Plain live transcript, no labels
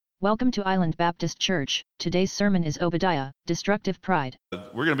Welcome to Island Baptist Church. Today's sermon is Obadiah, Destructive Pride.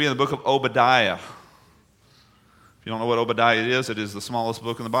 We're going to be in the book of Obadiah. If you don't know what Obadiah is, it is the smallest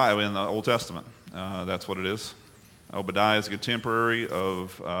book in the Bible, in the Old Testament. That's what it is. Obadiah is a contemporary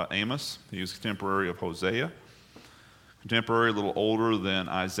of Amos. He was a contemporary of Hosea. Contemporary, a little older than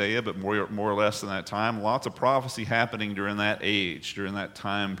Isaiah, but more or less in that time. Lots of prophecy happening during that age, during that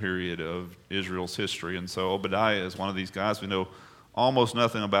time period of Israel's history. And so Obadiah is one of these guys. We know almost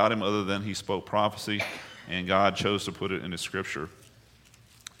nothing about him other than he spoke prophecy, and God chose to put it into Scripture.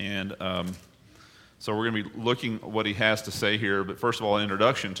 And so we're going to be looking at what he has to say here. But first of all, an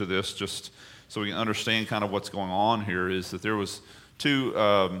introduction to this, just so we can understand kind of what's going on here, is that there was two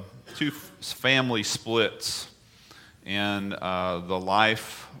family splits in the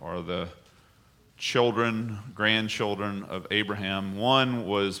life or the children, grandchildren of Abraham. One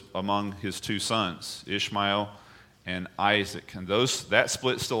was among his two sons, Ishmael and Isaac, and that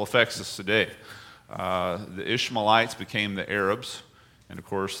split still affects us today. The Ishmaelites became the Arabs, and of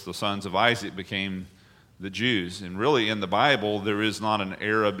course the sons of Isaac became the Jews. And really in the Bible there is not an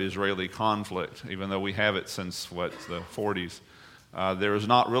Arab-Israeli conflict, even though we have it since the 40s. There is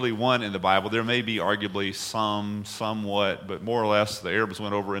not really one in the Bible. There may be arguably somewhat, but more or less the Arabs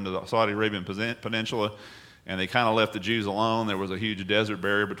went over into the Saudi Arabian Peninsula, and they kind of left the Jews alone. There was a huge desert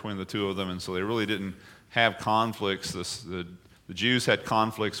barrier between the two of them, and so they really didn't have conflicts. The Jews had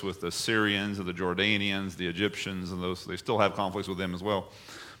conflicts with the Syrians and the Jordanians, the Egyptians, and those. They still have conflicts with them as well.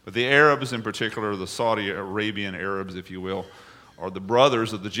 But the Arabs in particular, the Saudi Arabian Arabs, if you will, are the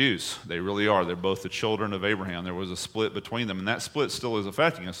brothers of the Jews. They really are. They're both the children of Abraham. There was a split between them, and that split still is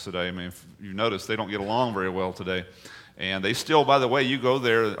affecting us today. I mean, if you notice, they don't get along very well today. And they still, by the way, you go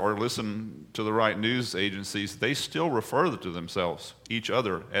there or listen to the right news agencies, they still refer to themselves, each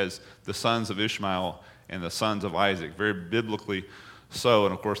other, as the sons of Ishmael and the sons of Isaac, very biblically so.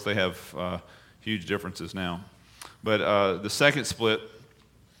 And of course, they have huge differences now. But the second split,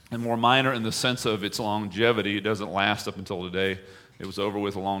 and more minor in the sense of its longevity, it doesn't last up until today. It was over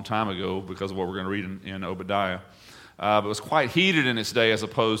with a long time ago because of what we're going to read in Obadiah. But it was quite heated in its day as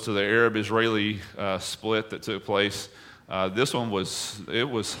opposed to the Arab-Israeli split that took place. This one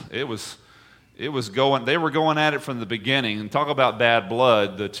they were going at it from the beginning. And talk about bad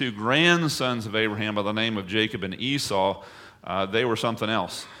blood. The two grandsons of Abraham by the name of Jacob and Esau, they were something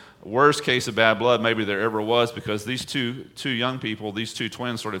else. Worst case of bad blood maybe there ever was, because these two young people, these two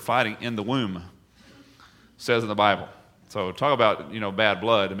twins, started fighting in the womb. It says in the Bible. So talk about bad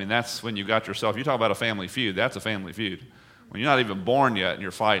blood. I mean, that's when you talk about a family feud. That's a family feud. When you're not even born yet and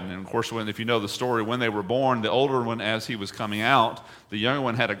you're fighting. And of course, if you know the story, when they were born, the older one, as he was coming out, the younger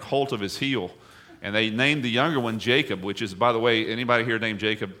one had a colt of his heel. And they named the younger one Jacob, which is, by the way, anybody here named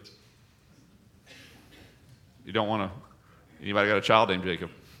Jacob? You don't want to, anybody got a child named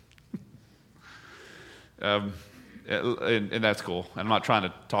Jacob? And that's cool. I'm not trying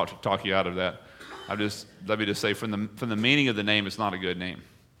to talk you out of that. Let me just say, from the meaning of the name, it's not a good name.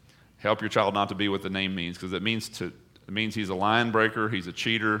 Help your child not to be what the name means, because it means he's a line breaker, he's a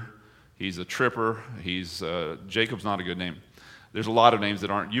cheater, he's a tripper. Jacob's not a good name. There's a lot of names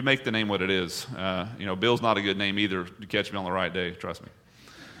that aren't. You make the name what it is. Bill's not a good name either. To catch me on the right day, trust me.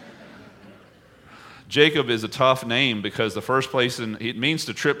 Jacob is a tough name because the first place, it means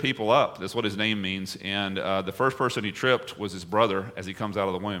to trip people up. That's what his name means. And the first person he tripped was his brother as he comes out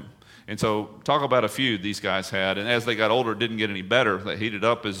of the womb. And so talk about a feud these guys had. And as they got older, it didn't get any better. They heated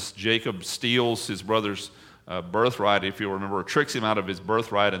up as Jacob steals his brother's birthright, if you'll remember, tricks him out of his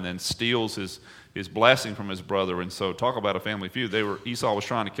birthright and then steals his blessing from his brother. And so talk about a family feud. Esau was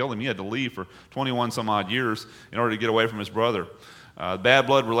trying to kill him. He had to leave for 21 some odd years in order to get away from his brother. Bad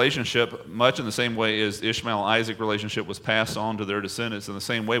blood relationship, much in the same way as Ishmael-Isaac relationship, was passed on to their descendants, in the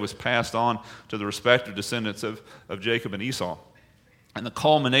same way was passed on to the respective descendants of Jacob and Esau. And the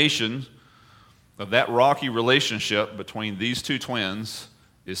culmination of that rocky relationship between these two twins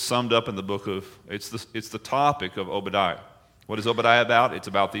is summed up in the book of, it's the topic of Obadiah. What is Obadiah about? It's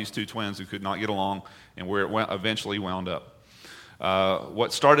about these two twins who could not get along and where it eventually wound up.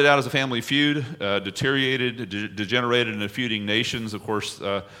 What started out as a family feud degenerated into feuding nations. Of course,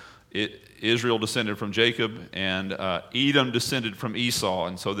 Israel descended from Jacob, and Edom descended from Esau.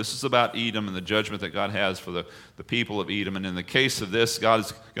 And so this is about Edom and the judgment that God has for the people of Edom. And in the case of this, God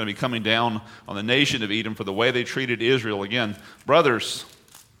is going to be coming down on the nation of Edom for the way they treated Israel. Again, brothers,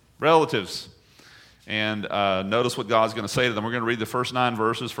 relatives. And notice what God's going to say to them. We're going to read the first 9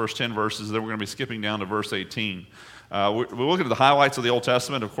 verses, first 10 verses, then we're going to be skipping down to verse 18. We're looking at the highlights of the Old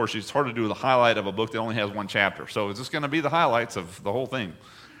Testament. Of course, it's hard to do the highlight of a book that only has one chapter. So it's just going to be the highlights of the whole thing.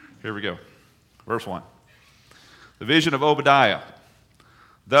 Here we go. Verse 1. The vision of Obadiah.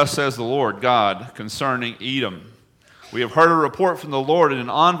 Thus says the Lord God concerning Edom. We have heard a report from the Lord, and an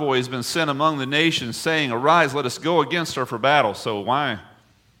envoy has been sent among the nations, saying, Arise, let us go against her for battle. So why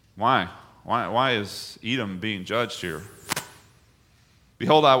is Edom being judged here?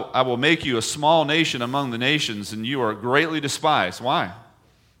 Behold, I will make you a small nation among the nations, and you are greatly despised. Why?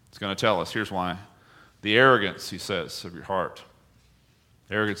 It's going to tell us. Here's why. The arrogance, he says, of your heart.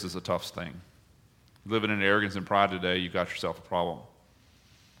 Arrogance is a tough thing. Living in arrogance and pride today, you've got yourself a problem.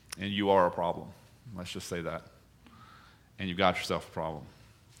 And you are a problem. Let's just say that. And you've got yourself a problem.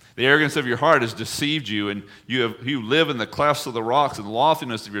 The arrogance of your heart has deceived you, and you live in the clefts of the rocks and the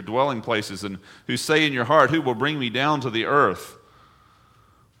loftiness of your dwelling places, and who say in your heart, who will bring me down to the earth?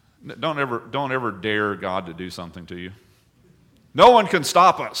 Don't ever dare God to do something to you. No one can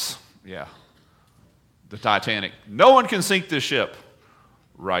stop us. Yeah. The Titanic. No one can sink this ship.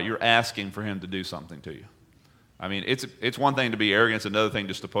 Right, you're asking for him to do something to you. I mean, it's one thing to be arrogant, it's another thing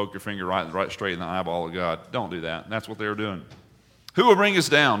just to poke your finger right straight in the eyeball of God. Don't do that. That's what they're doing. Who will bring us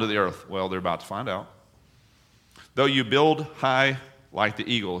down to the earth? Well, they're about to find out. Though you build high like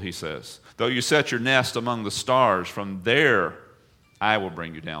the eagle, he says. Though you set your nest among the stars, from there I will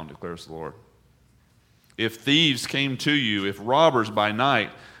bring you down, declares the Lord. If thieves came to you, if robbers by night,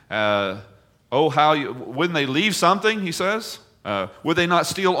 wouldn't they leave something, he says? Would they not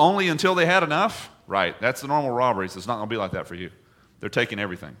steal only until they had enough? Right, that's the normal robberies. It's not going to be like that for you. They're taking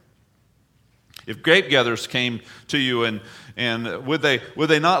everything. If grape gatherers came to you, and would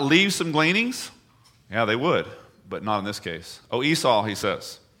they not leave some gleanings? Yeah, they would, but not in this case. Oh, Esau, he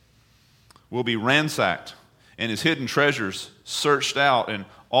says, will be ransacked, and his hidden treasures searched out, and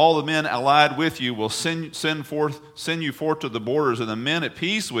all the men allied with you will send you forth to the borders, and the men at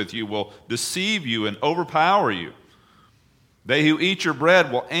peace with you will deceive you and overpower you. They who eat your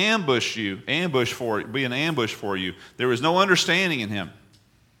bread will be an ambush for you. There is no understanding in him.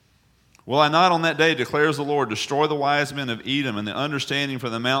 Will I not on that day, declares the Lord, destroy the wise men of Edom and the understanding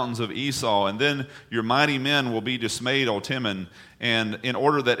from the mountains of Esau, and then your mighty men will be dismayed, O Timon, and in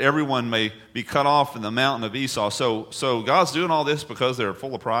order that everyone may be cut off in the mountain of Esau. So God's doing all this because they're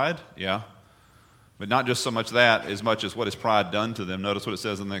full of pride? Yeah. But not just so much that, as much as what has pride done to them. Notice what it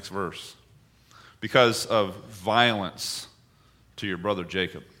says in the next verse. Because of violence to your brother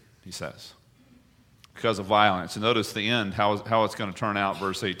Jacob, he says. Because of violence. And notice the end, how it's going to turn out,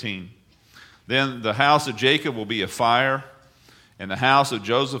 verse 18. Then the house of Jacob will be a fire, and the house of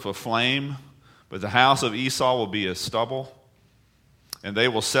Joseph a flame, but the house of Esau will be a stubble. And they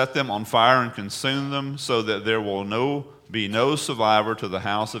will set them on fire and consume them, so that there will be no survivor to the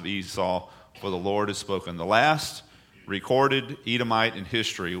house of Esau, for the Lord has spoken. The last recorded Edomite in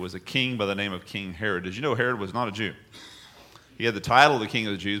history was a king by the name of King Herod. Did you know Herod was not a Jew? He had the title of the king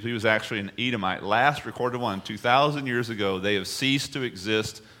of the Jews, but he was actually an Edomite. Last recorded one, 2,000 years ago. They have ceased to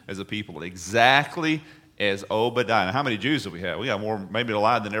exist as a people, exactly as Obadiah. Now, how many Jews do we have? We got more maybe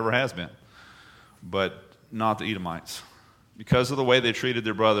alive than ever has been. But not the Edomites. Because of the way they treated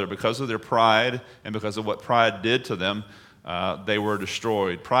their brother, because of their pride, and because of what pride did to them, they were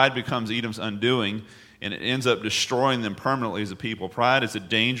destroyed. Pride becomes Edom's undoing, and it ends up destroying them permanently as a people. Pride is a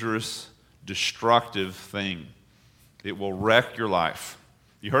dangerous, destructive thing. It will wreck your life.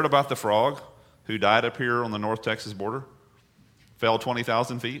 You heard about the frog who died up here on the North Texas border? Fell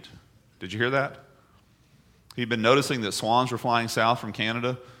 20,000 feet? Did you hear that? He'd been noticing that swans were flying south from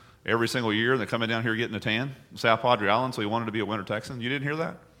Canada every single year, and they're coming down here getting a tan in South Padre Island, so he wanted to be a winter Texan. You didn't hear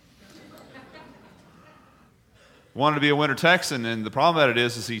that? Wanted to be a winter Texan, and the problem about it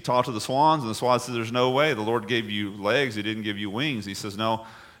is he talked to the swans, and the swans said, there's no way. The Lord gave you legs. He didn't give you wings. He says, no,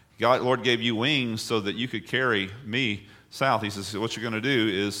 Lord gave you wings so that you could carry me south. He says, what you're going to do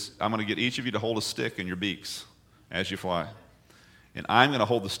is I'm going to get each of you to hold a stick in your beaks as you fly. And I'm going to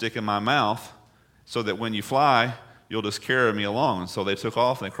hold the stick in my mouth so that when you fly, you'll just carry me along. And so they took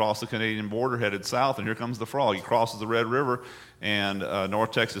off, and they crossed the Canadian border, headed south, and here comes the frog. He crosses the Red River, and a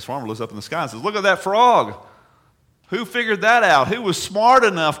North Texas farmer looks up in the sky and says, look at that frog. Who figured that out? Who was smart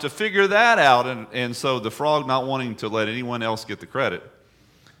enough to figure that out? And so the frog, not wanting to let anyone else get the credit,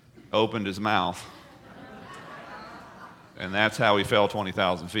 opened his mouth. And that's how he fell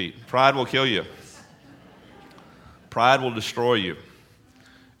 20,000 feet. Pride will kill you. Pride will destroy you.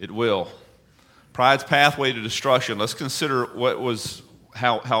 It will. Pride's pathway to destruction. Let's consider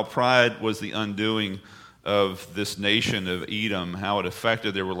how pride was the undoing of this nation of Edom, how it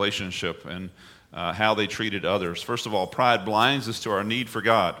affected their relationship, and how they treated others. First of all, pride blinds us to our need for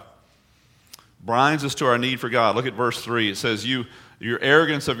God. Blinds us to our need for God. Look at verse 3. It says, your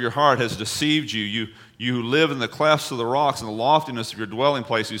arrogance of your heart has deceived you. You who live in the clefts of the rocks and the loftiness of your dwelling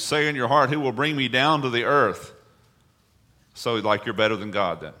place, you say in your heart, who will bring me down to the earth? So like you're better than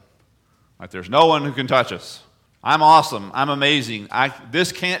God then. Like there's no one who can touch us. I'm awesome. I'm amazing.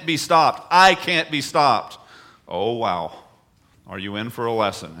 This can't be stopped. I can't be stopped. Oh, wow. Are you in for a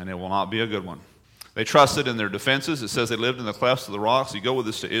lesson? And it will not be a good one. They trusted in their defenses. It says they lived in the clefts of the rocks. You go with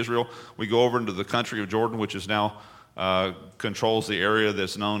us to Israel. We go over into the country of Jordan, which is now controls the area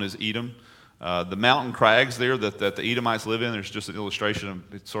that's known as Edom. The mountain crags there that the Edomites live in, there's just an illustration.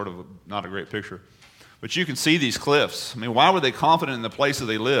 It's sort of not a great picture. But you can see these cliffs. I mean, why were they confident in the places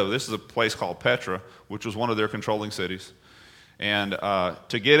they live? This is a place called Petra, which was one of their controlling cities. And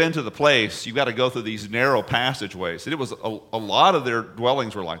to get into the place, you've got to go through these narrow passageways. It was a lot of their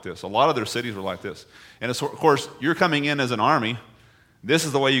dwellings were like this. A lot of their cities were like this. And of course, you're coming in as an army. This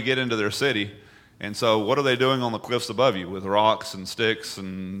is the way you get into their city. And so what are they doing on the cliffs above you with rocks and sticks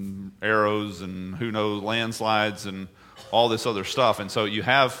and arrows and who knows, landslides and all this other stuff? And so you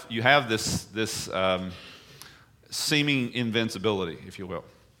have this seeming invincibility, if you will.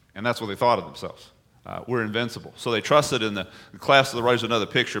 And that's what they thought of themselves. We're invincible. So they trusted in the class of the rise. Another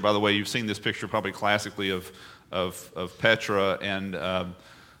picture, by the way, you've seen this picture probably classically of Petra, and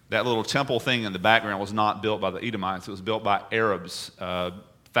that little temple thing in the background was not built by the Edomites. It was built by Arabs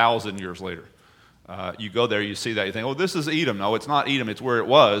 1,000 years later. You go there, you see that, you think, oh, this is Edom. No, it's not Edom. It's where it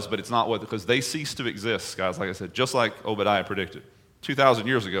was, but it's not what, because they ceased to exist, guys, like I said, just like Obadiah predicted. 2,000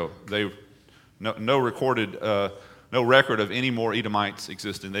 years ago, no record of any more Edomites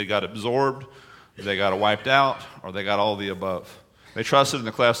existing. They got absorbed, they got wiped out, or they got all the above. They trusted in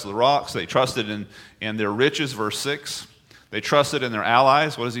the clefts of the rocks. They trusted in their riches, verse 6. They trusted in their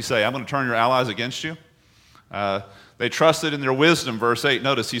allies. What does he say? I'm going to turn your allies against you. They trusted in their wisdom, verse 8.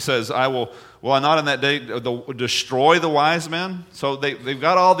 Notice he says, will I not in that day destroy the wise men? So they've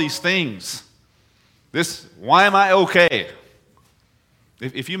got all these things. Why am I okay?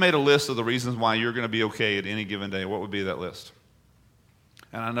 If you made a list of the reasons why you're going to be okay at any given day, what would be that list?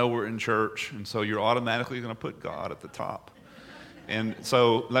 And I know we're in church, and so you're automatically going to put God at the top. And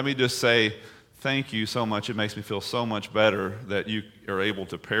so let me just say, thank you so much. It makes me feel so much better that you are able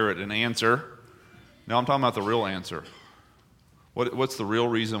to parrot an answer. Now I'm talking about the real answer. What's the real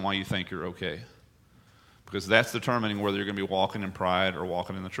reason why you think you're okay? Because that's determining whether you're going to be walking in pride or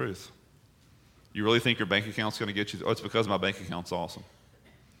walking in the truth. You really think your bank account's going to get you? Oh, it's because my bank account's awesome.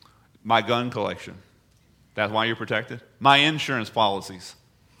 My gun collection. That's why you're protected. My insurance policies.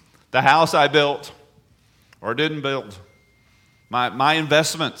 The house I built or didn't build. My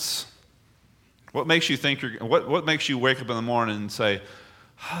investments. What makes you think what makes you wake up in the morning and say,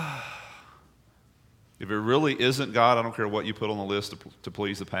 if it really isn't God, I don't care what you put on the list to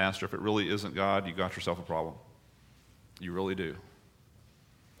please the pastor. If it really isn't God, you got yourself a problem. You really do.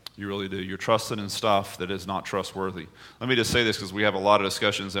 You really do. You're trusting in stuff that is not trustworthy. Let me just say this, because we have a lot of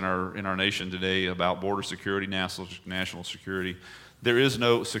discussions in our nation today about border security, national security. There is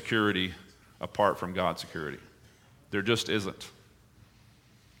no security apart from God's security. There just isn't.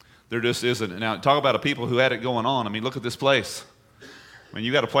 There just isn't. Now, talk about a people who had it going on. I mean, look at this place. I mean,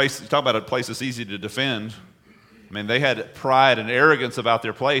 you talk about a place that's easy to defend. I mean, they had pride and arrogance about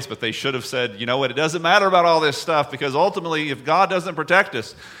their place, but they should have said, you know what, it doesn't matter about all this stuff, because ultimately, if God doesn't protect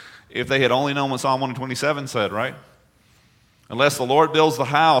us, if they had only known what Psalm 127 said, right? Unless the Lord builds the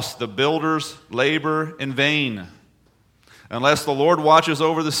house, the builders labor in vain. Unless the Lord watches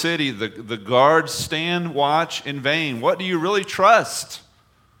over the city, the guards stand watch in vain. What do you really trust?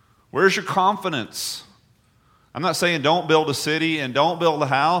 Where's your confidence? I'm not saying don't build a city and don't build a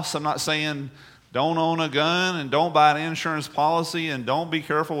house. I'm not saying don't own a gun and don't buy an insurance policy and don't be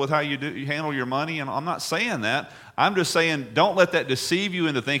careful with how you handle your money. And I'm not saying that. I'm just saying don't let that deceive you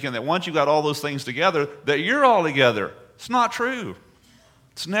into thinking that once you got all those things together, that you're all together. It's not true.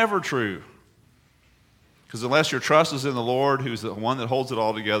 It's never true. Because unless your trust is in the Lord, who's the one that holds it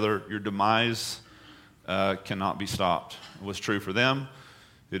all together, your demise cannot be stopped. It was true for them.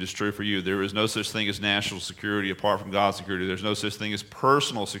 It is true for you. There is no such thing as national security apart from God's security. There's no such thing as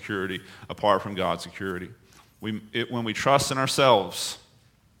personal security apart from God's security. When we trust in ourselves,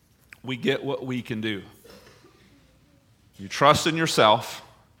 we get what we can do. You trust in yourself,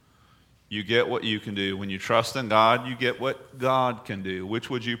 you get what you can do. When you trust in God, you get what God can do. Which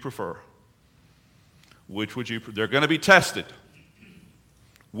would you prefer? They're going to be tested.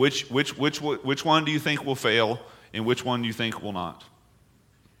 Which one do you think will fail, and which one do you think will not?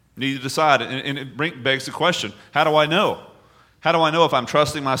 You need to decide, and it begs the question, how do I know? How do I know if I'm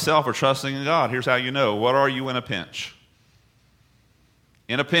trusting myself or trusting in God? Here's how you know. What are you in a pinch?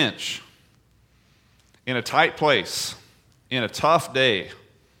 In a pinch. In a tight place. In a tough day.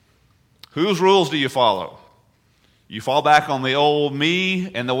 Whose rules do you follow? You fall back on the old me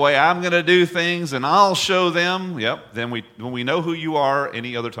and the way I'm going to do things, and I'll show them. Yep, then when we know who you are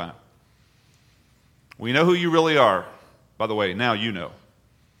any other time. We know who you really are. By the way, now you know.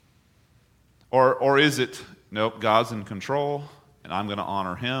 Or is it, nope, God's in control, and I'm going to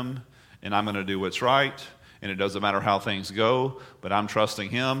honor him, and I'm going to do what's right, and it doesn't matter how things go, but I'm trusting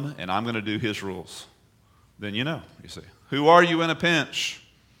him, and I'm going to do his rules. Then you know, you see. Who are you in a pinch?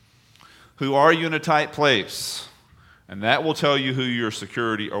 Who are you in a tight place? And that will tell you who your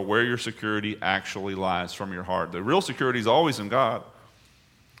security or where your security actually lies from your heart. The real security is always in God.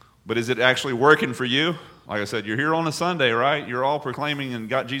 But is it actually working for you? Like I said, you're here on a Sunday, right? You're all proclaiming and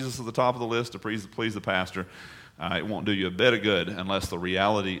got Jesus at the top of the list to please the pastor. It won't do you a bit of good unless the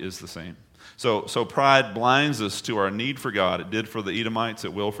reality is the same. So pride blinds us to our need for God. It did for the Edomites.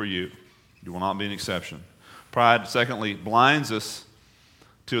 It will for you. You will not be an exception. Pride, secondly, blinds us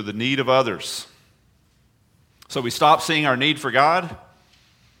to the need of others. So we stop seeing our need for God.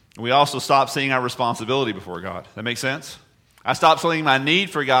 We also stop seeing our responsibility before God. That make sense? I stop seeing my need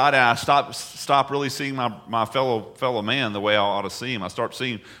for God, and I stop really seeing my fellow man the way I ought to see him. I start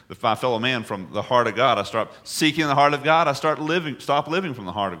seeing my fellow man from the heart of God. I start seeking the heart of God. I stop living from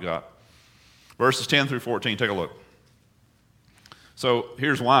the heart of God. Verses 10 through 14, take a look. So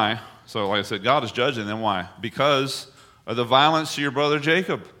here's why. So like I said, God is judging them. Why? Because of the violence to your brother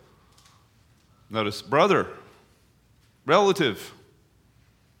Jacob. Notice, brother, relative.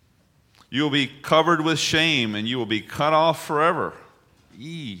 You will be covered with shame, and you will be cut off forever.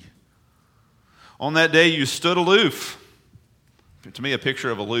 On that day you stood aloof. To me, a picture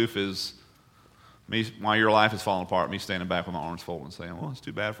of aloof is me while your life is falling apart, me standing back with my arms folded and saying, well, it's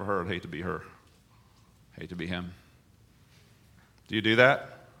too bad for her. I'd hate to be her. Hate to be him. Do you do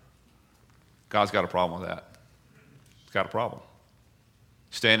that? God's got a problem with that. He's got a problem.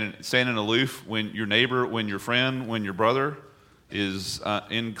 Standing aloof when your neighbor, when your friend, when your brother is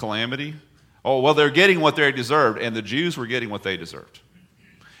in calamity. Oh, well, they're getting what they deserved, and the Jews were getting what they deserved.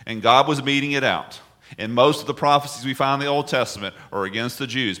 And God was meting it out. And most of the prophecies we find in the Old Testament are against the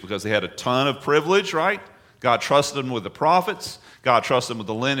Jews because they had a ton of privilege, right? God trusted them with the prophets. God trusted them with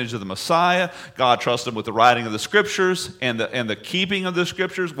the lineage of the Messiah. God trusted them with the writing of the Scriptures and the keeping of the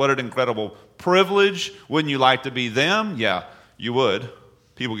Scriptures. What an incredible privilege. Wouldn't you like to be them? Yeah, you would.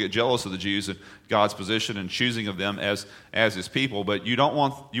 People get jealous of the Jews and God's position and choosing of them as his people, but you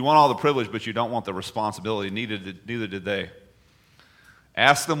want all the privilege, but you don't want the responsibility. Neither did they.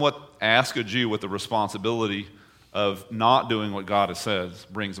 Ask a Jew what the responsibility of not doing what God has said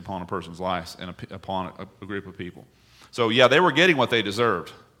brings upon a person's life and upon a group of people. So yeah, they were getting what they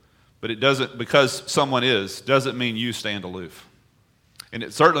deserved, but it doesn't, because someone doesn't mean you stand aloof. And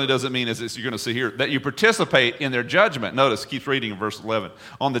it certainly doesn't mean, as you're going to see here, that you participate in their judgment. Notice, keep reading in verse 11.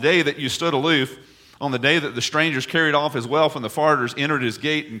 On the day that you stood aloof, on the day that the strangers carried off his wealth and the foreigners entered his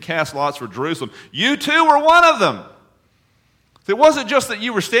gate and cast lots for Jerusalem, you too were one of them. It wasn't just that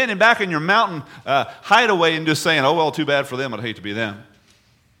you were standing back in your mountain hideaway and just saying, oh, well, too bad for them, I'd hate to be them.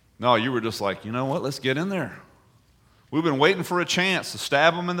 No, you were just like, you know what, let's get in there. We've been waiting for a chance to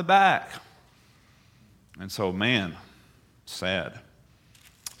stab them in the back. And so, man, sad.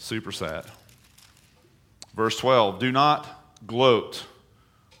 Super sad. Verse 12, do not gloat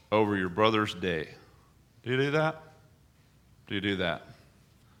over your brother's day. Do you do that? Do you do that?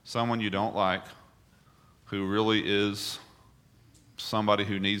 Someone you don't like who really is somebody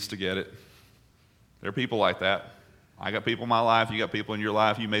who needs to get it. There are people like that. I got people in my life. You got people in your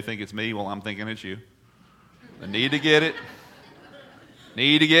life. You may think it's me. Well, I'm thinking it's you. They need to get it.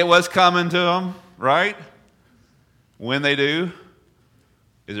 Need to get what's coming to them, right? When they do,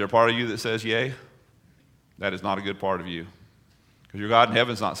 is there a part of you that says yay? That is not a good part of you. Because your God in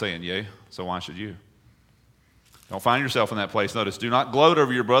heaven's not saying yay, so why should you? Don't find yourself in that place. Notice, do not gloat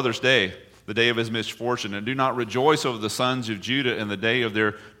over your brother's day, the day of his misfortune, and do not rejoice over the sons of Judah in the day of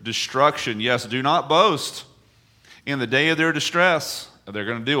their destruction. Yes, do not boast in the day of their distress. They're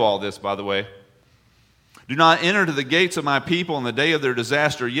going to do all this, by the way. Do not enter to the gates of my people in the day of their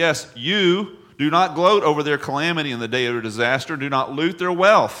disaster. Yes, you do not gloat over their calamity in the day of their disaster. Do not loot their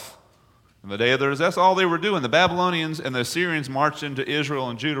wealth in the day of their disaster. That's all they were doing. The Babylonians and the Assyrians marched into Israel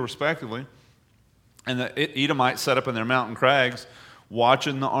and Judah respectively. And the Edomites set up in their mountain crags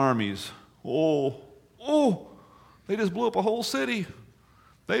watching the armies. Oh, they just blew up a whole city.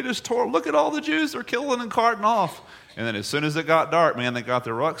 They just look at all the Jews they're killing and carting off. And then as soon as it got dark, man, they got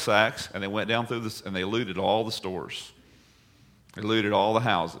their rucksacks and they went down through this and they looted all the stores. They looted all the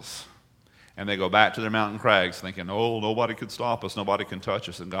houses. And they go back to their mountain crags thinking, oh, nobody could stop us, nobody can touch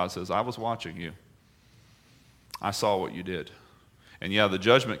us. And God says, I was watching you. I saw what you did. And yeah, the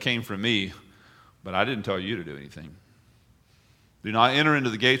judgment came from me, but I didn't tell you to do anything. Do not enter into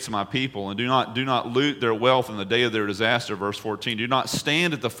the gates of my people, and do not loot their wealth in the day of their disaster, verse 14. Do not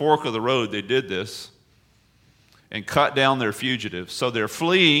stand at the fork of the road. They did this, and cut down their fugitives. So they're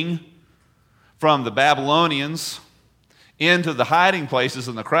fleeing from the Babylonians into the hiding places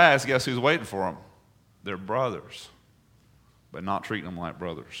in the cracks. Guess who's waiting for them? Their brothers, but not treating them like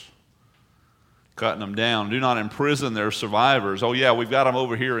brothers. Cutting them down. Do not imprison their survivors. Oh yeah, we've got them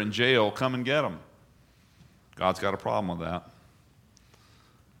over here in jail. Come and get them. God's got a problem with that.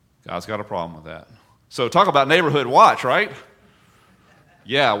 God's got a problem with that. So talk about neighborhood watch, right?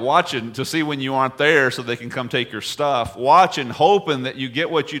 Yeah, watching to see when you aren't there so they can come take your stuff. Watching, hoping that you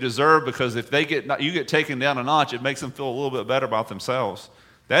get what you deserve, because if you get taken down a notch, it makes them feel a little bit better about themselves.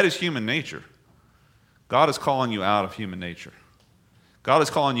 That is human nature. God is calling you out of human nature. God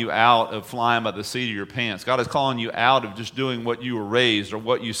is calling you out of flying by the seat of your pants. God is calling you out of just doing what you were raised or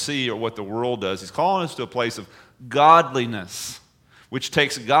what you see or what the world does. He's calling us to a place of godliness, which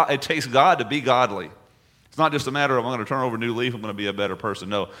takes God to be godly. It's not just a matter of I'm going to turn over a new leaf, I'm going to be a better person.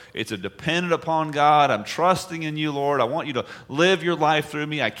 No, it's a dependent upon God. I'm trusting in you, Lord. I want you to live your life through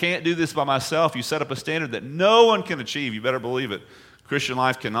me. I can't do this by myself. You set up a standard that no one can achieve. You better believe it. Christian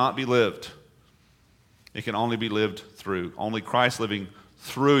life cannot be lived. It can only be lived through. Only Christ living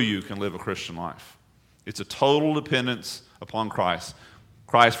through you can live a Christian life. It's a total dependence upon Christ.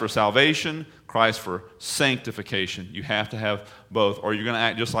 Christ for salvation, Christ for sanctification. You have to have both, or you're going to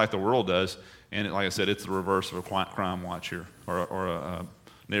act just like the world does. And like I said, it's the reverse of a crime watch here, or a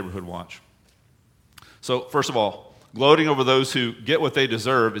neighborhood watch. So first of all, gloating over those who get what they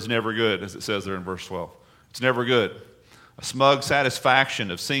deserve is never good, as it says there in verse 12. It's never good. A smug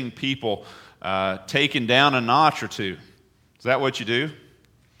satisfaction of seeing people taken down a notch or two. Is that what you do?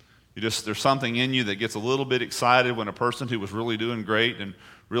 There's something in you that gets a little bit excited when a person who was really doing great and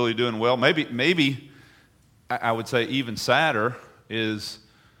really doing well, maybe I would say even sadder, is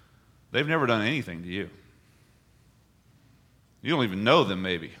they've never done anything to you. You don't even know them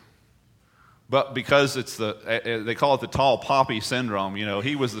maybe. But because they call it the tall poppy syndrome,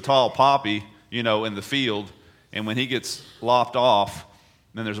 he was the tall poppy, in the field, and when he gets lopped off,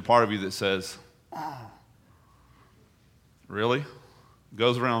 then there's a part of you that says, oh, really?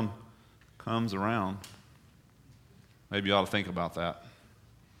 Goes around, comes around. Maybe you ought to think about that.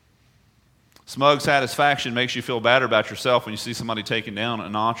 Smug satisfaction makes you feel better about yourself when you see somebody taken down a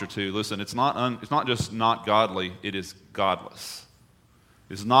notch or two. Listen, it's not just not godly, it is godless.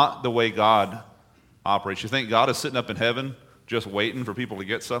 It's not the way God operates. You think God is sitting up in heaven just waiting for people to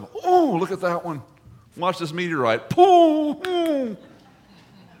get stuff? Oh, look at that one. Watch this meteorite. Pooh!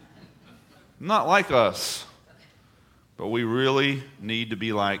 Not like us. But we really need to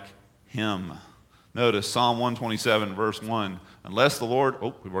be like him. Notice Psalm 127, verse 1. Unless the Lord...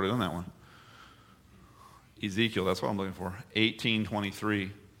 Oh, we've already done that one. Ezekiel, that's what I'm looking for. 18:23.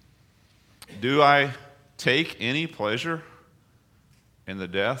 Do I take any pleasure in the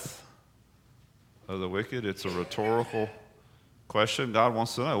death of the wicked? It's a rhetorical question. God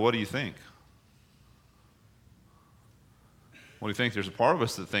wants to know, what do you think? What do you think? There's a part of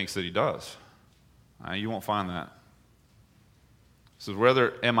us that thinks that he does. You won't find that. It says,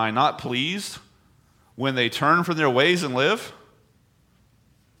 whether am I not pleased when they turn from their ways and live?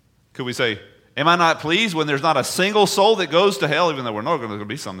 Could we say, am I not pleased when there's not a single soul that goes to hell, even though we're not going to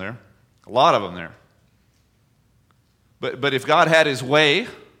be some there? A lot of them there. But if God had his way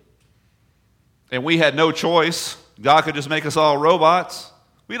and we had no choice, God could just make us all robots,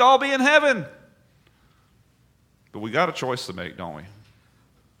 we'd all be in heaven. But we got a choice to make, don't we?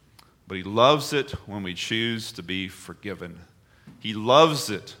 But he loves it when we choose to be forgiven. He loves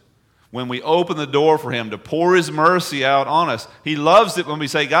it when we open the door for him to pour his mercy out on us. He loves it when we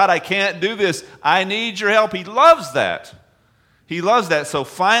say, God, I can't do this. I need your help. He loves that. He loves that. So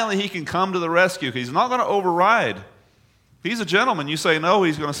finally he can come to the rescue. He's not going to override. If he's a gentleman, you say no,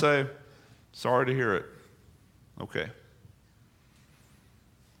 he's going to say, sorry to hear it. Okay.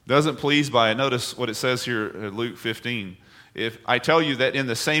 Doesn't please by it. Notice what it says here in Luke 15. If I tell you that in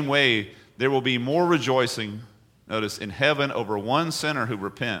the same way there will be more rejoicing, notice, in heaven over one sinner who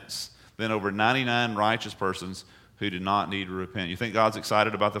repents than over 99 righteous persons who do not need to repent. You think God's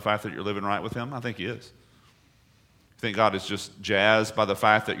excited about the fact that you're living right with him? I think he is. You think God is just jazzed by the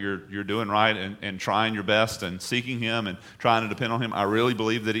fact that you're doing right and trying your best and seeking him and trying to depend on him? I really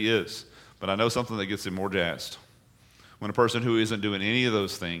believe that he is. But I know something that gets him more jazzed. When a person who isn't doing any of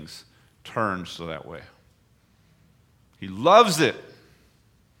those things turns to that way. He loves it.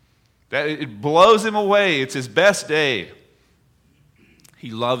 That it blows him away. It's his best day.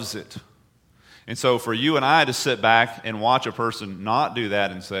 He loves it. And so for you and I to sit back and watch a person not do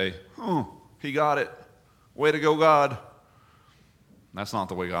that and say, oh, He got it. Way to go, God. That's not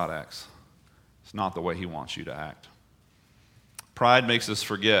the way God acts. It's not the way he wants you to act. Pride makes us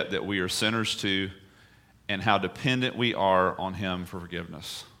forget that we are sinners too and how dependent we are on him for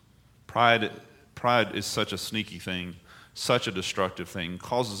forgiveness. Pride is such a sneaky thing, such a destructive thing,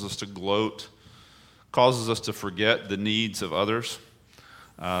 causes us to gloat, causes us to forget the needs of others,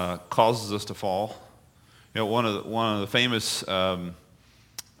 causes us to fall. You know, one of the famous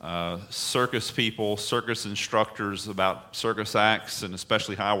circus people, circus instructors about circus acts and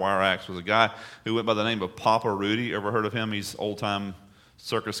especially high wire acts was a guy who went by the name of Papa Rudy. Ever heard of him? He's an old-time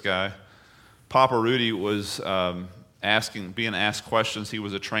circus guy. Papa Rudy was being asked questions. He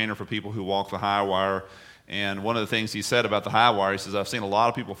was a trainer for people who walk the high wire. And one of the things he said about the high wire, he says, I've seen a lot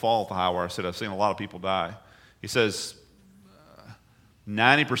of people fall off the high wire. I said, I've seen a lot of people die. He says,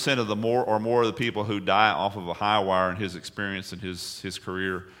 90% of the more of the people who die off of a high wire in his experience and his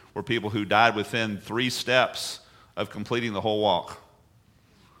career were people who died within 3 steps of completing the whole walk.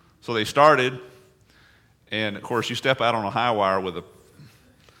 So they started, and of course you step out on a high wire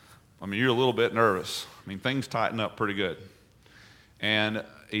you're a little bit nervous. Things tighten up pretty good. And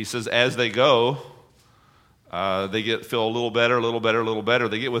he says as they go, they feel a little better.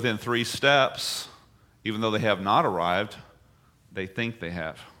 They get within 3 steps, even though they have not arrived. They think they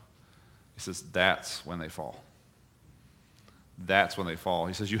have. He says, that's when they fall. That's when they fall.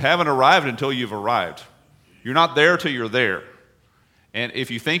 He says, you haven't arrived until you've arrived. You're not there till you're there. And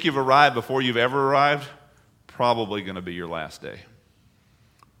if you think you've arrived before you've ever arrived, probably going to be your last day.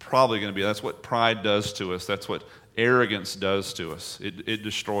 Probably going to be. That's what pride does to us. That's what arrogance does to us. It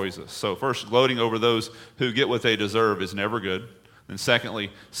destroys us. So first, gloating over those who get what they deserve is never good. And secondly,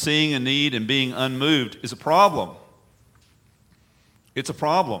 seeing a need and being unmoved is a problem. It's a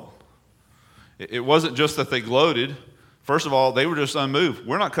problem. It wasn't just that they gloated. First of all, they were just unmoved.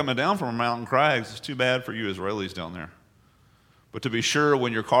 We're not coming down from a mountain crags. It's too bad for you Israelis down there. But to be sure,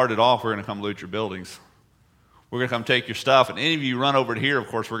 when you're carted off, we're going to come loot your buildings. We're going to come take your stuff. And any of you run over to here, of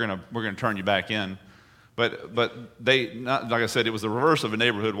course, we're going to turn you back in. But they, not, like I said, it was the reverse of a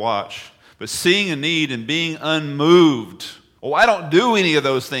neighborhood watch. But seeing a need and being unmoved. Oh, I don't do any of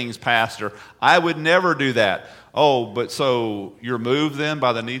those things, Pastor. I would never do that. Oh, but so you're moved then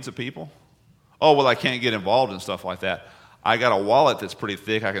by the needs of people? Oh, well, I can't get involved in stuff like that. I got a wallet that's pretty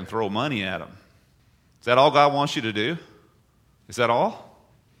thick. I can throw money at them. Is that all God wants you to do? Is that all?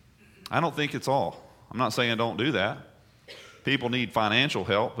 I don't think it's all. I'm not saying don't do that. People need financial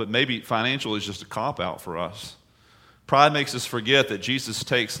help, but maybe financial is just a cop-out for us. Pride makes us forget that Jesus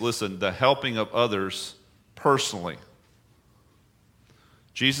takes, the helping of others personally.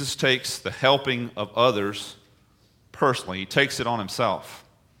 Jesus takes the helping of others personally. He takes it on himself.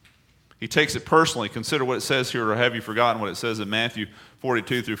 He takes it personally. Consider what it says here, or have you forgotten what it says in Matthew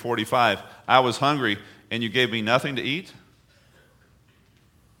 42 through 45? I was hungry, and you gave me nothing to eat?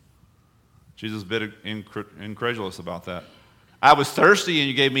 Jesus is a bit incredulous about that. I was thirsty, and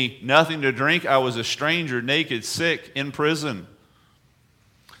you gave me nothing to drink. I was a stranger, naked, sick, in prison.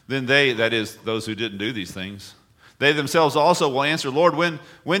 Then they, that is, those who didn't do these things, they themselves also will answer, Lord,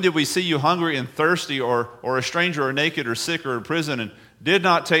 when did we see you hungry and thirsty, or a stranger, or naked, or sick, or in prison, and did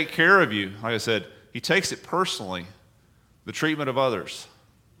not take care of you? Like I said, he takes it personally, the treatment of others.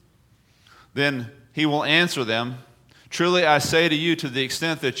 Then he will answer them, truly I say to you, to the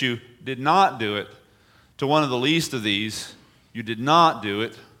extent that you did not do it to one of the least of these, you did not do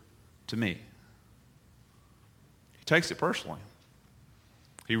it to me. He takes it personally.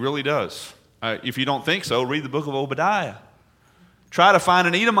 He really does. If you don't think so, read the book of Obadiah. Try to find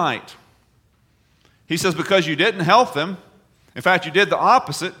an Edomite. He says, because you didn't help them, in fact, you did the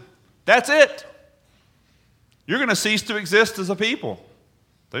opposite, that's it. You're going to cease to exist as a people.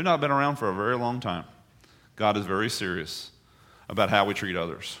 They've not been around for a very long time. God is very serious about how we treat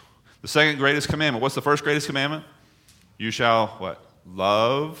others. The second greatest commandment, what's the first greatest commandment? You shall, what?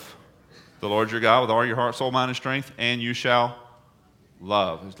 Love the Lord your God with all your heart, soul, mind, and strength, and you shall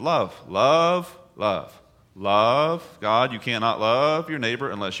love. It's love. Love, love. Love God. You cannot love your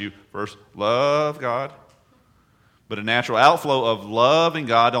neighbor unless you first love God. But a natural outflow of loving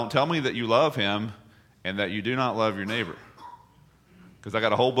God, don't tell me that you love him and that you do not love your neighbor. Because I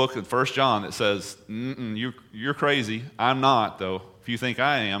got a whole book in 1 John that says, you're crazy. I'm not, though. If you think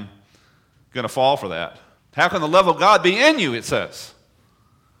I am, going to fall for that. How can the love of God be in you, it says?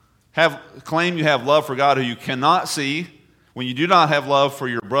 Claim you have love for God who you cannot see, when you do not have love for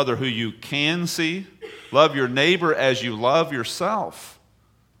your brother who you can see. Love your neighbor as you love yourself.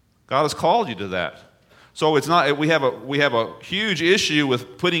 God has called you to that. So it's not, we have a huge issue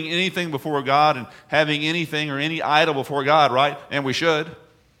with putting anything before God and having anything or any idol before God, right? And we should.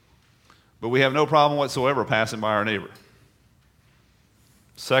 But we have no problem whatsoever passing by our neighbor.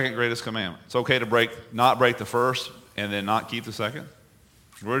 Second greatest commandment. It's okay to not break the first and then not keep the second.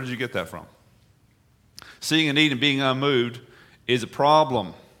 Where did you get that from? Seeing a need and being unmoved is a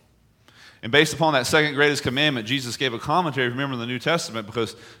problem. And based upon that second greatest commandment, Jesus gave a commentary, remember, in the New Testament,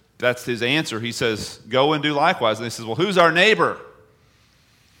 because that's his answer. He says, go and do likewise. And he says, well, who's our neighbor?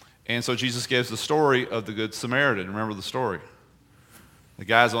 And so Jesus gives the story of the Good Samaritan. Remember the story. The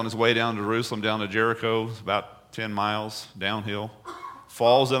guy's on his way down to Jerusalem, down to Jericho, about 10 miles downhill.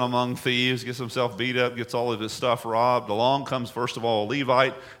 Falls in among thieves, gets himself beat up, gets all of his stuff robbed. Along comes, first of all, a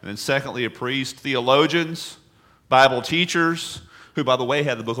Levite, and then secondly, a priest. Theologians, Bible teachers, who, by the way,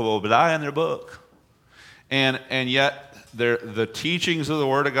 had the book of Obadiah in their book. And yet, the teachings of the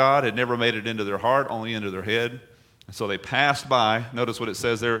Word of God had never made it into their heart, only into their head. And so they passed by. Notice what it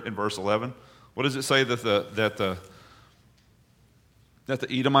says there in verse 11. What does it say that the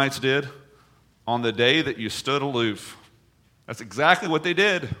Edomites did? On the day that you stood aloof. That's exactly what they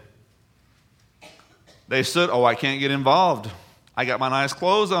did. They stood, I can't get involved. I got my nice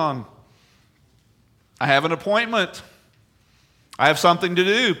clothes on. I have an appointment. I have something to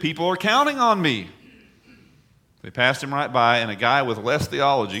do. People are counting on me. They passed him right by, and a guy with less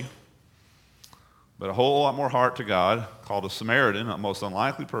theology, but a whole lot more heart to God, called a Samaritan, a most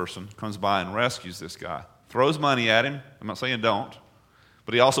unlikely person, comes by and rescues this guy. Throws money at him. I'm not saying don't.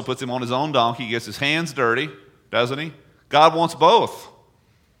 But he also puts him on his own donkey, gets his hands dirty, doesn't he? God wants both.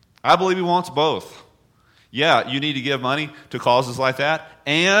 I believe he wants both. Yeah, you need to give money to causes like that,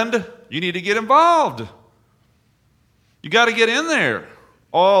 and you need to get involved. You got to get in there.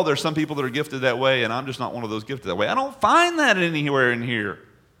 Oh, there's some people that are gifted that way, and I'm just not one of those gifted that way. I don't find that anywhere in here.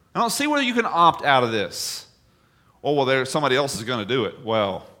 I don't see where you can opt out of this. Oh, well, somebody else is going to do it.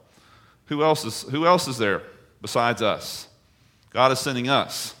 Well, who else is there besides us? God is sending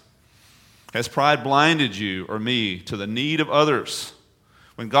us. Has pride blinded you or me to the need of others?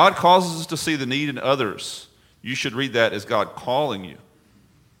 When God causes us to see the need in others, you should read that as God calling you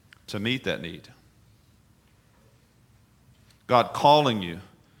to meet that need. God calling you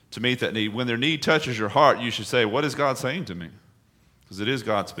to meet that need. When their need touches your heart, you should say, what is God saying to me? Because it is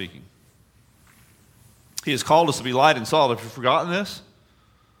God speaking. He has called us to be light and salt. Have you forgotten this?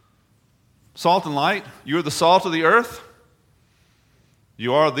 Salt and light. You are the salt of the earth.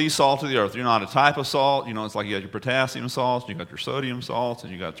 You are the salt of the earth. You're not a type of salt. You know, it's like you got your potassium salts, you got your sodium salts,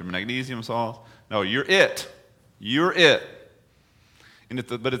 and you got your magnesium salts. No, you're it. You're it.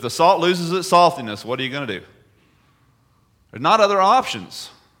 But if the salt loses its saltiness, what are you going to do? There's not other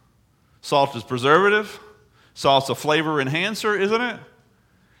options. Salt is preservative. Salt's a flavor enhancer, isn't it?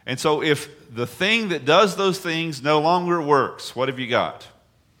 And so if the thing that does those things no longer works, what have you got?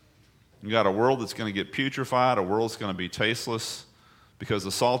 You got a world that's going to get putrefied, a world that's going to be tasteless, because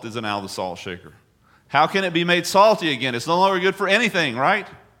the salt isn't out of the salt shaker. How can it be made salty again? It's no longer good for anything, right?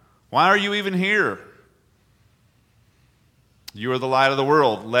 Why are you even here? You are the light of the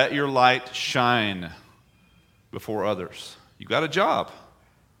world. Let your light shine before others. You've got a job.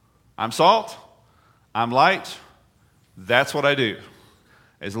 I'm salt. I'm light. That's what I do.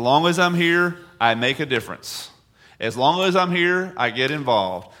 As long as I'm here, I make a difference. As long as I'm here, I get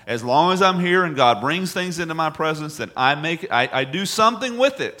involved. As long as I'm here and God brings things into my presence, then I do something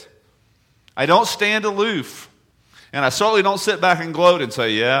with it. I don't stand aloof. And I certainly don't sit back and gloat and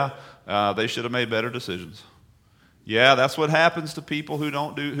say, they should have made better decisions. Yeah, that's what happens to people who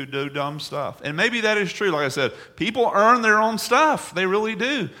do dumb stuff. And maybe that is true. Like I said, people earn their own stuff. They really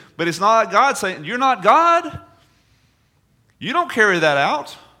do. But it's not like God saying, you're not God. You don't carry that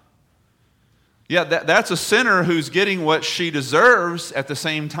out. Yeah, that's a sinner who's getting what she deserves. At the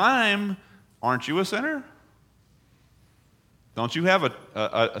same time, aren't you a sinner? Don't you have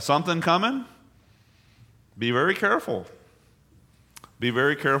a something coming? Be very careful. Be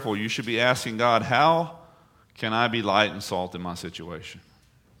very careful. You should be asking God, how can I be light and salt in my situation?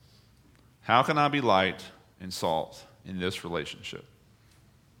 How can I be light and salt in this relationship?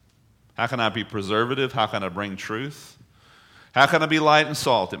 How can I be preservative? How can I bring truth? How can I be light and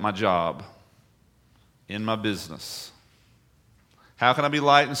salt at my job? In my business? How can I be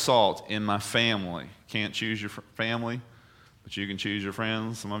light and salt in my family? Can't choose your family, but you can choose your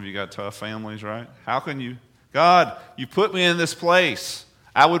friends. Some of you got tough families, right? How can you? God, you put me in this place.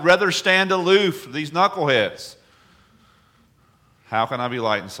 I would rather stand aloof, these knuckleheads. How can I be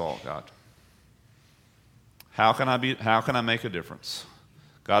light and salt, God? How can I make a difference?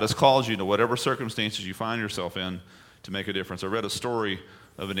 God has called you to whatever circumstances you find yourself in to make a difference. I read a story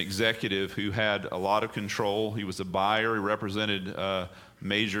of an executive who had a lot of control. He was a buyer. He represented a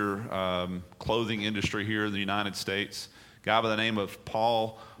major clothing industry here in the United States. A guy by the name of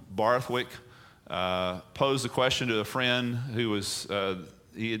Paul Barthwick posed a question to a friend who was,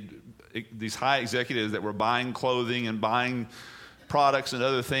 these high executives that were buying clothing and buying products and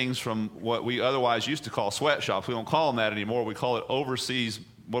other things from what we otherwise used to call sweatshops. We don't call them that anymore. We call it overseas,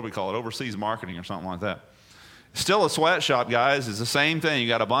 what do we call it? Overseas marketing or something like that. Still a sweatshop, guys. It's the same thing. You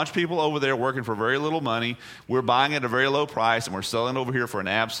got a bunch of people over there working for very little money. We're buying at a very low price, and we're selling over here for an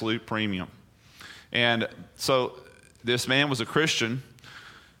absolute premium. And so this man was a Christian,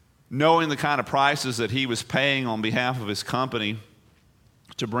 knowing the kind of prices that he was paying on behalf of his company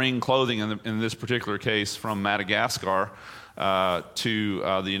to bring clothing, in this particular case, from Madagascar to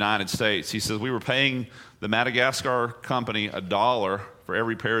the United States. He says, we were paying the Madagascar company $1 for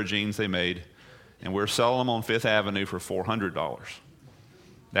every pair of jeans they made, and we're selling them on Fifth Avenue for $400.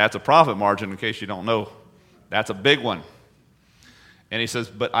 That's a profit margin, in case you don't know. That's a big one. And he says,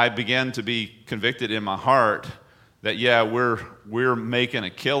 but I began to be convicted in my heart that, yeah, we're making a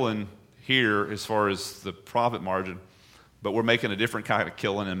killing here as far as the profit margin, but we're making a different kind of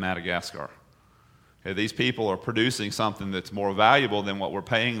killing in Madagascar. Okay, these people are producing something that's more valuable than what we're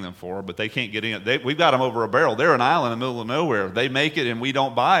paying them for, but they can't get in. We've got them over a barrel. They're an island in the middle of nowhere. They make it and we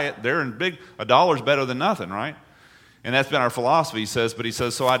don't buy it. They're in big. $1's better than nothing, right? And that's been our philosophy, he says. But he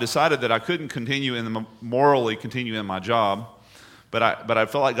says, so I decided that I couldn't morally continue in my job, but I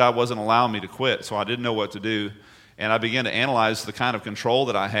felt like God wasn't allowing me to quit, so I didn't know what to do. And I began to analyze the kind of control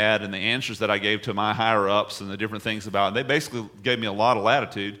that I had and the answers that I gave to my higher-ups and the different things about it. They basically gave me a lot of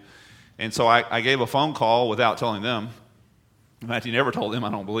latitude. And so I gave a phone call without telling them. In fact, he never told them,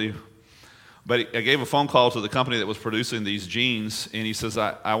 I don't believe. But I gave a phone call to the company that was producing these jeans, and he says,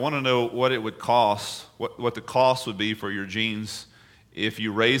 I want to know what it would cost, what the cost would be for your jeans if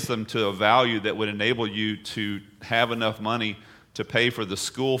you raised them to a value that would enable you to have enough money to pay for the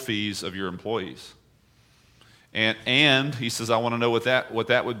school fees of your employees. And he says, I want to know what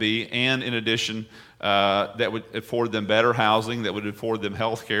that would be, and in addition, that would afford them better housing, that would afford them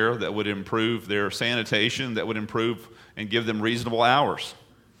health care, that would improve their sanitation, that would improve and give them reasonable hours.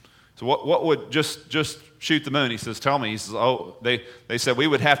 So what would just shoot the moon? He says, tell me. He says, they said we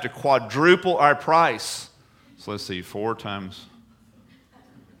would have to quadruple our price. So let's see, $4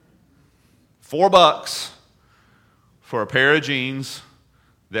 for a pair of jeans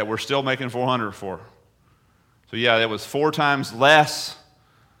that we're still making $400 for. So yeah, that was 4 times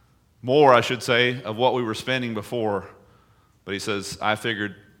more, I should say, of what we were spending before. But he says, I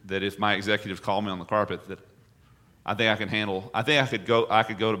figured that if my executives called me on the carpet, that I think I could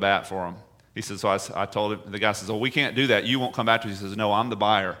go to bat for them. He says, so I told him, the guy says, oh, we can't do that. You won't come back to us. He says, no, I'm the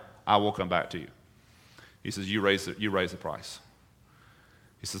buyer. I will come back to you. He says, you raise the price.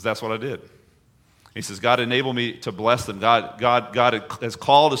 He says, that's what I did. He says, God enabled me to bless them. God has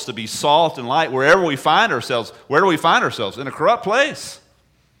called us to be salt and light wherever we find ourselves. Where do we find ourselves? In a corrupt place.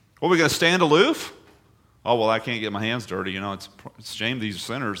 What, are we going to stand aloof? Oh, well, I can't get my hands dirty. You know, it's a shame these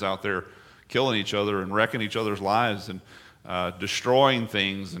sinners out there killing each other and wrecking each other's lives and destroying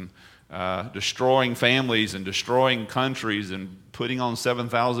things and destroying families and destroying countries and putting on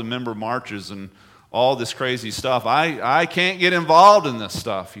 7,000-member marches and all this crazy stuff. I can't get involved in this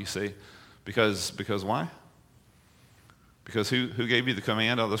stuff, you see. Because why? Because who gave you the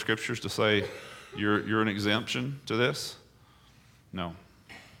command out of the Scriptures to say you're an exemption to this? No.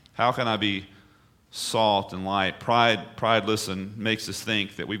 How can I be salt and light? Pride, listen, makes us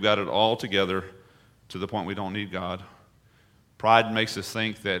think that we've got it all together to the point we don't need God. Pride makes us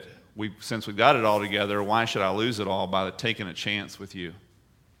think that since we've got it all together, why should I lose it all by taking a chance with you?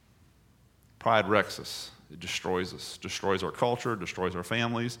 Pride wrecks us. It destroys us. Destroys our culture, destroys our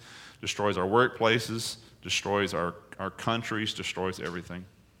families, destroys our workplaces, destroys our countries, destroys everything.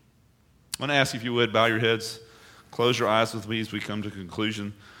 I want to ask you if you would bow your heads, close your eyes with me as we come to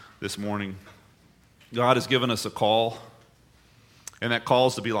conclusion this morning. God has given us a call, and that call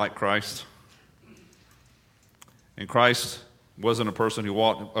is to be like Christ. And Christ wasn't a person who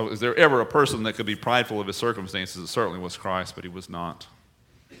walked. Was there ever a person that could be prideful of his circumstances? It certainly was Christ, but he was not.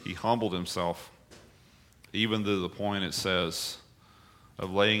 He humbled himself, even to the point, it says,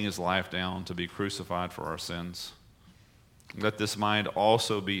 of laying his life down to be crucified for our sins. Let this mind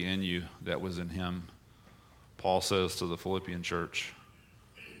also be in you that was in him, Paul says to the Philippian church.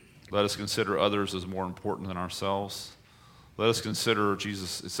 Let us consider others as more important than ourselves. Let us consider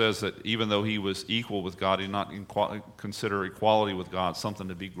Jesus. It says that even though he was equal with God, he did not consider equality with God something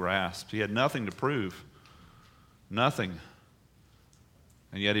to be grasped. He had nothing to prove. Nothing.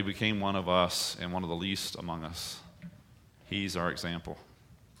 And yet he became one of us and one of the least among us. He's our example.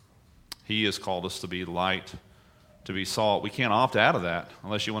 He has called us to be light, to be salt. We can't opt out of that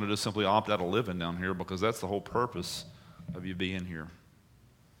unless you want to just simply opt out of living down here, because that's the whole purpose of you being here.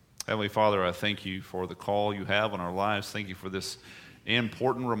 Heavenly Father, I thank you for the call you have on our lives. Thank you for this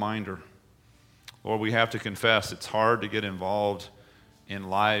important reminder. Lord, we have to confess it's hard to get involved in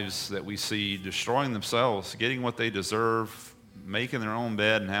lives that we see destroying themselves, getting what they deserve, making their own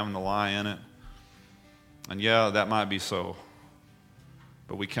bed and having to lie in it. And yeah, that might be so.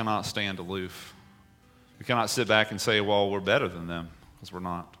 But we cannot stand aloof. We cannot sit back and say, well, we're better than them, because we're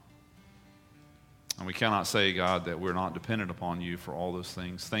not. And we cannot say, God, that we're not dependent upon you for all those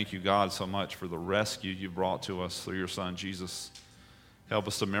things. Thank you, God, so much for the rescue you brought to us through your Son, Jesus. Help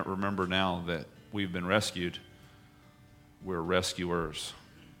us to remember now that we've been rescued. We're rescuers.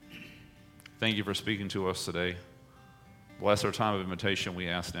 Thank you for speaking to us today. Bless our time of invitation, we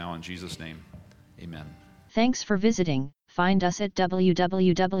ask now in Jesus' name. Amen. Thanks for visiting. Find us at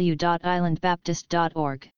www.islandbaptist.org.